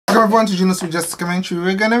Welcome everyone to Junosuede Just Commentary.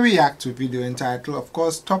 We're gonna react to a video entitled, of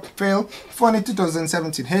course, Top Fail Funny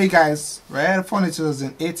 2017. Hey guys, we're at Funny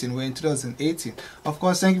 2018. We're in 2018. Of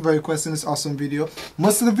course, thank you for requesting this awesome video.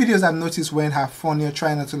 Most of the videos I've noticed when have funny or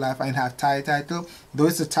try not to laugh and have Thai title. Though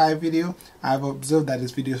it's a Thai video, I've observed that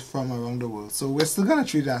this video is from around the world. So we're still gonna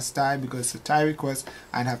treat it as Thai because it's a Thai request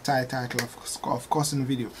and have Thai title of course in the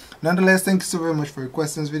video. Nonetheless, thank you so very much for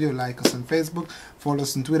requesting this video. Like us on Facebook, follow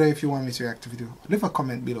us on Twitter if you want me to react to the video. Leave a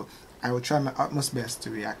comment below. I will try my utmost best to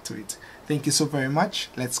react to it. Thank you so very much.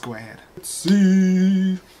 Let's go ahead. Let's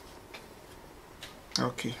see.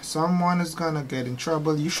 Okay, someone is gonna get in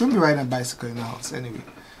trouble. You shouldn't be riding a bicycle in the house anyway.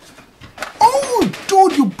 Oh,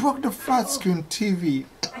 dude, you broke the flat screen TV.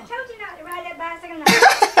 I told you not to ride that bicycle.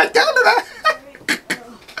 I told you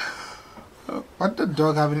that. What the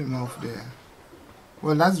dog have in its mouth there?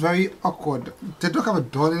 Well, that's very awkward. The dog have a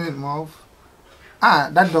doll in its mouth. Ah,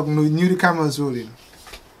 that dog knew the camera was rolling.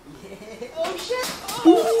 Oh shit!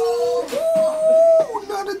 Ooh,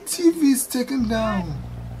 now the TV is taken down.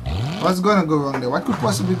 What's gonna go wrong there? What could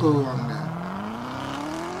possibly go wrong there?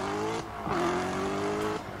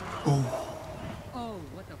 Oh,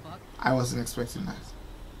 what the fuck? I wasn't expecting that.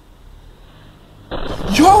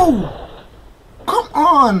 Yo! Come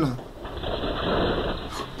on!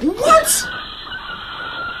 What?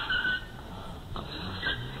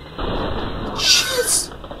 Jeez!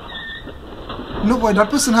 No boy, that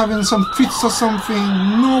person having some fits or something.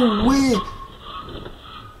 No way.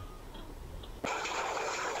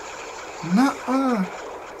 Nuh-uh.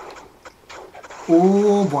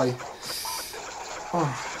 Oh boy.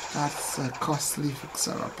 Oh, that's a costly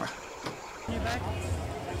fixer-upper.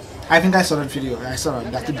 I think I saw that video. I saw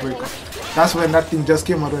that it break off. That's when that thing just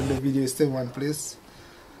came out when the video is still in one place.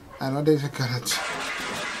 I know they got it.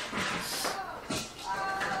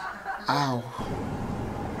 Ow.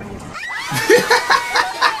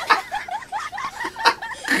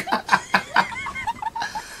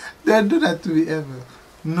 Don't do that to me ever.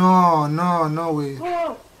 No, no, no way.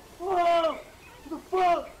 Whoa! Whoa! What the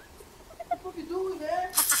fuck? What the fuck you doing, man?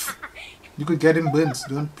 You could get him burnt.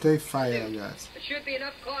 Don't play fire, guys. It should be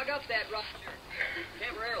enough to clog up that rough.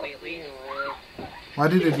 Temporarily, at least. Why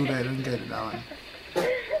did they do that? I don't get it, that one.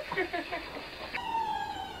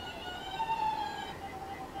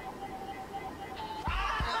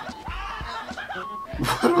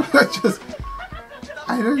 What was that just?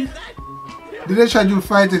 I don't. Did they try to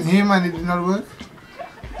fight in him and it did not work?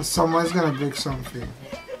 Someone's gonna break something.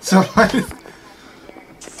 Somebody.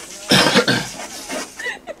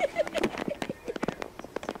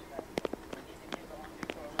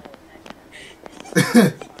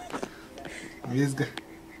 This guy.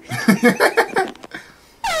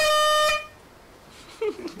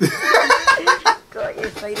 Got you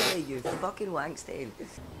finally, you fucking wankstein.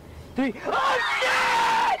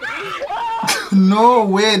 No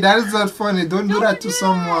way, that is not funny. Don't do that to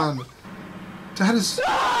someone. That is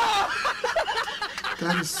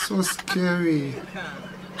so scary.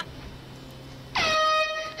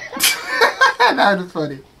 That is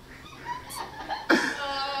funny.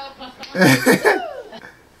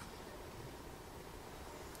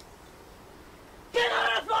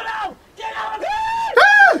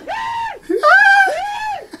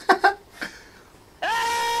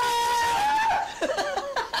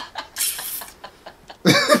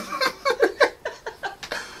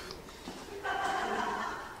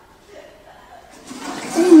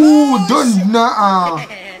 Ooh, don't nah. Why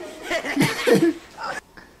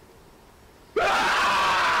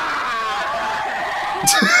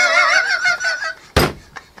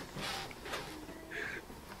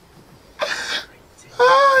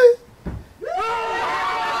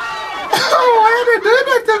are they doing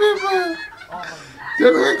that to people?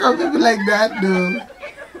 Don't wake up people like that, though.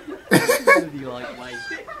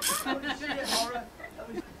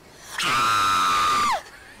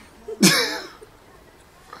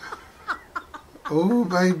 Oh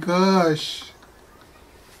my gosh.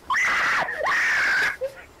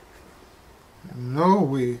 No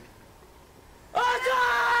way.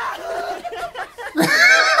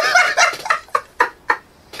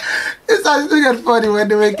 It's actually get funny when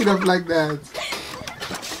they wake it up like that.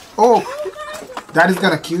 Oh, that is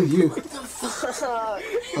gonna kill you.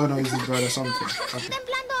 Oh no, he's his brother or something. Okay.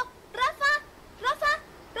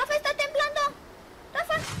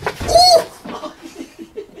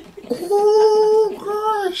 Oh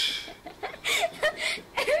gosh.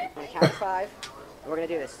 On count of 5, we're gonna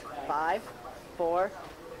do this. 5, 4,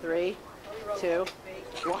 3, 2,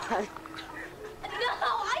 1.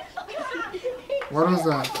 What was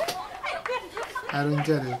that? I don't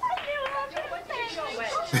get it.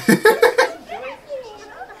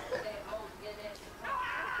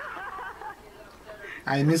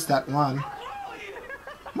 I missed that one.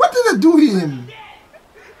 What did I do him?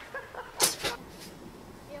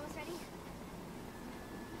 You almost ready?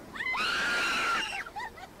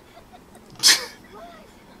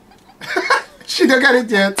 She don't get it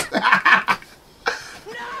yet.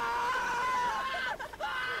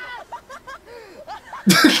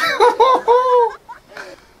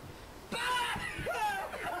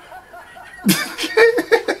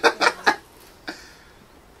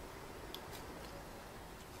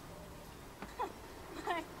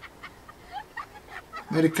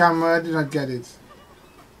 No, the camera did not get it.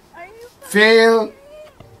 Fail.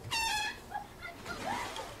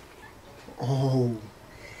 Oh.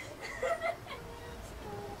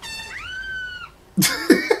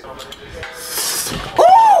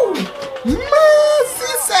 Oh!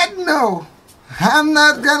 Mercy said no. I'm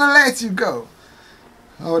not gonna let you go.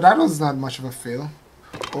 Oh, that was not much of a fail.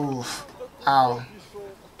 Oh, ow.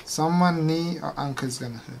 Someone knee or ankle is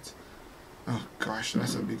gonna hurt. Oh gosh,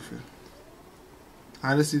 that's a big fail.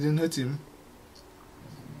 Alice didn't hurt him.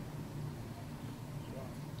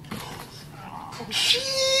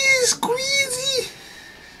 Jeez, squeezy.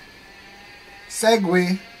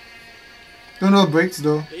 Segway. Don't know brakes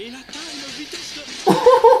though.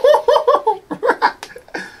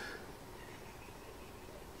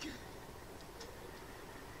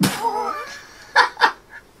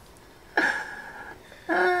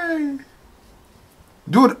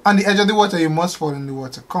 Dude, on the edge of the water, you must fall in the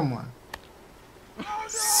water. Come on.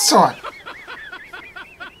 Son.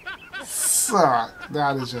 Son.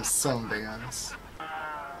 That is just something else.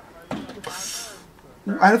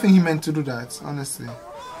 I don't think he meant to do that, honestly.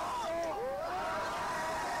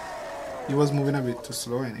 He was moving a bit too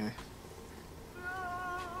slow anyway.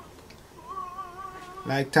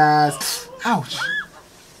 Like that. Ouch.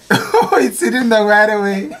 Oh, it's hitting the right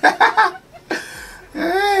away.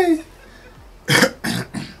 Hey.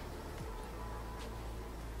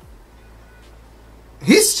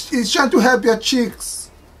 He's trying to help your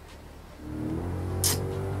cheeks.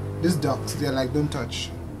 These ducks, they're like, don't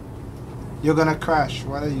touch. You're gonna crash.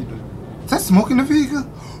 What are you doing? Is that smoke in the vehicle?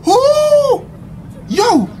 Oh!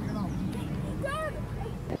 Yo!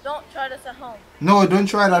 Don't try this at home. No, don't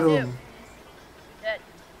try that at home. Dead.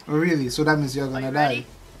 Oh, really? So that means you're gonna die. Ready?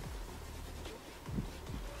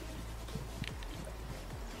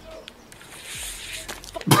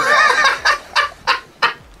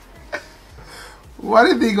 What do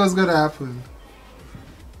you think was gonna happen?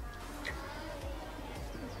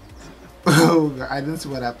 Oh God, I didn't see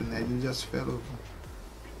what happened. I just fell over.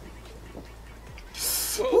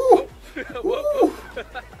 Ooh. Ooh.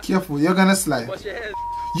 Careful, you're gonna slide. Watch your head.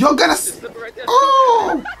 You're gonna Right there.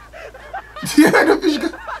 Oh! Yeah, the fish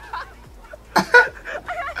got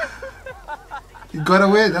You got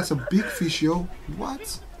away, that's a big fish, yo.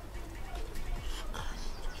 What?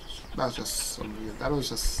 That's just so weird. That was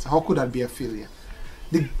just, how could that be a failure?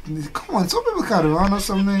 Come on, some people can't run or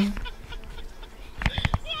something.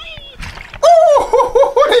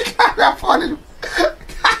 Oh, they can't falling.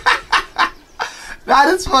 That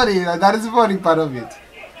is funny. That is the funny part of it.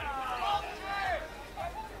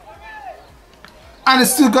 And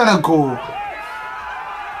it's still gonna go.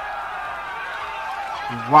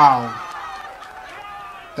 Wow.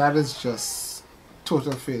 That is just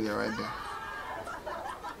total failure right there.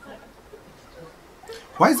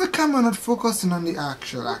 Why is the camera not focusing on the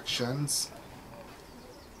actual actions?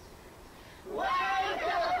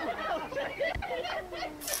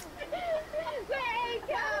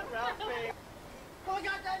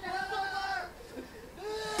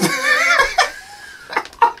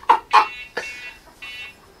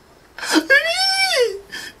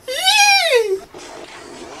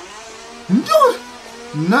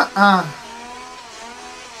 Nuh-uh.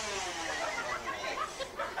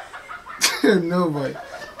 No boy.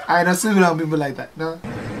 I don't see around people like that, no.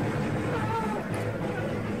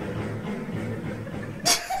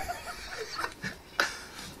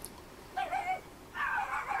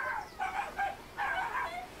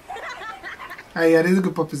 Oh yeah, there's a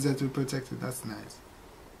good puppies there to protect it, that's nice.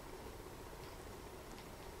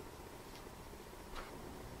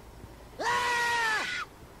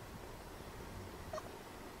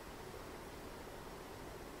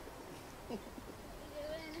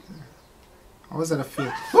 How was that a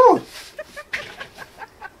fit? Oh!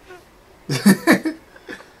 Run,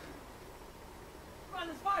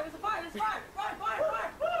 there's fire, there's a fire, there's fire! Fire, fire,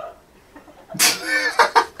 fire!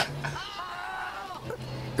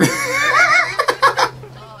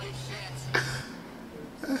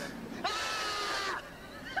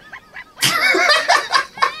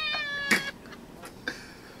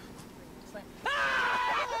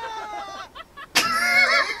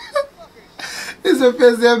 It's the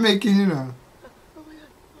face they're making, you know.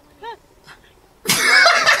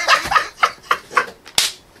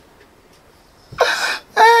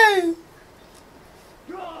 Hey!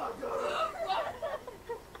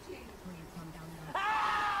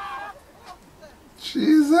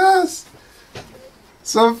 Jesus!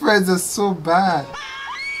 Some friends are so bad.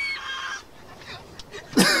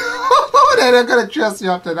 They're not gonna trust you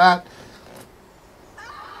after that.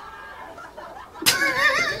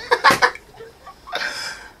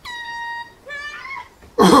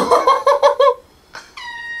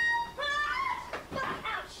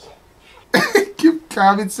 Keep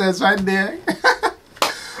calm, it says right there.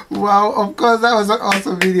 Wow, of course that was an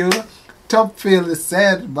awesome video. Top fail is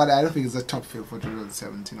sad, but I don't think it's a top fail for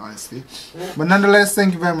 2017, honestly. But nonetheless,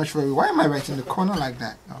 thank you very much for. Why am I right in the corner like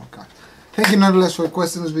that? Oh god. Thank you nonetheless for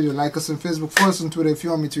requesting this video. Like us on Facebook, follow us on Twitter. If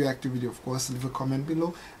you want me to react to a video, of course, leave a comment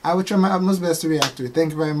below. I will try my utmost best to react to it.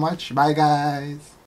 Thank you very much. Bye guys.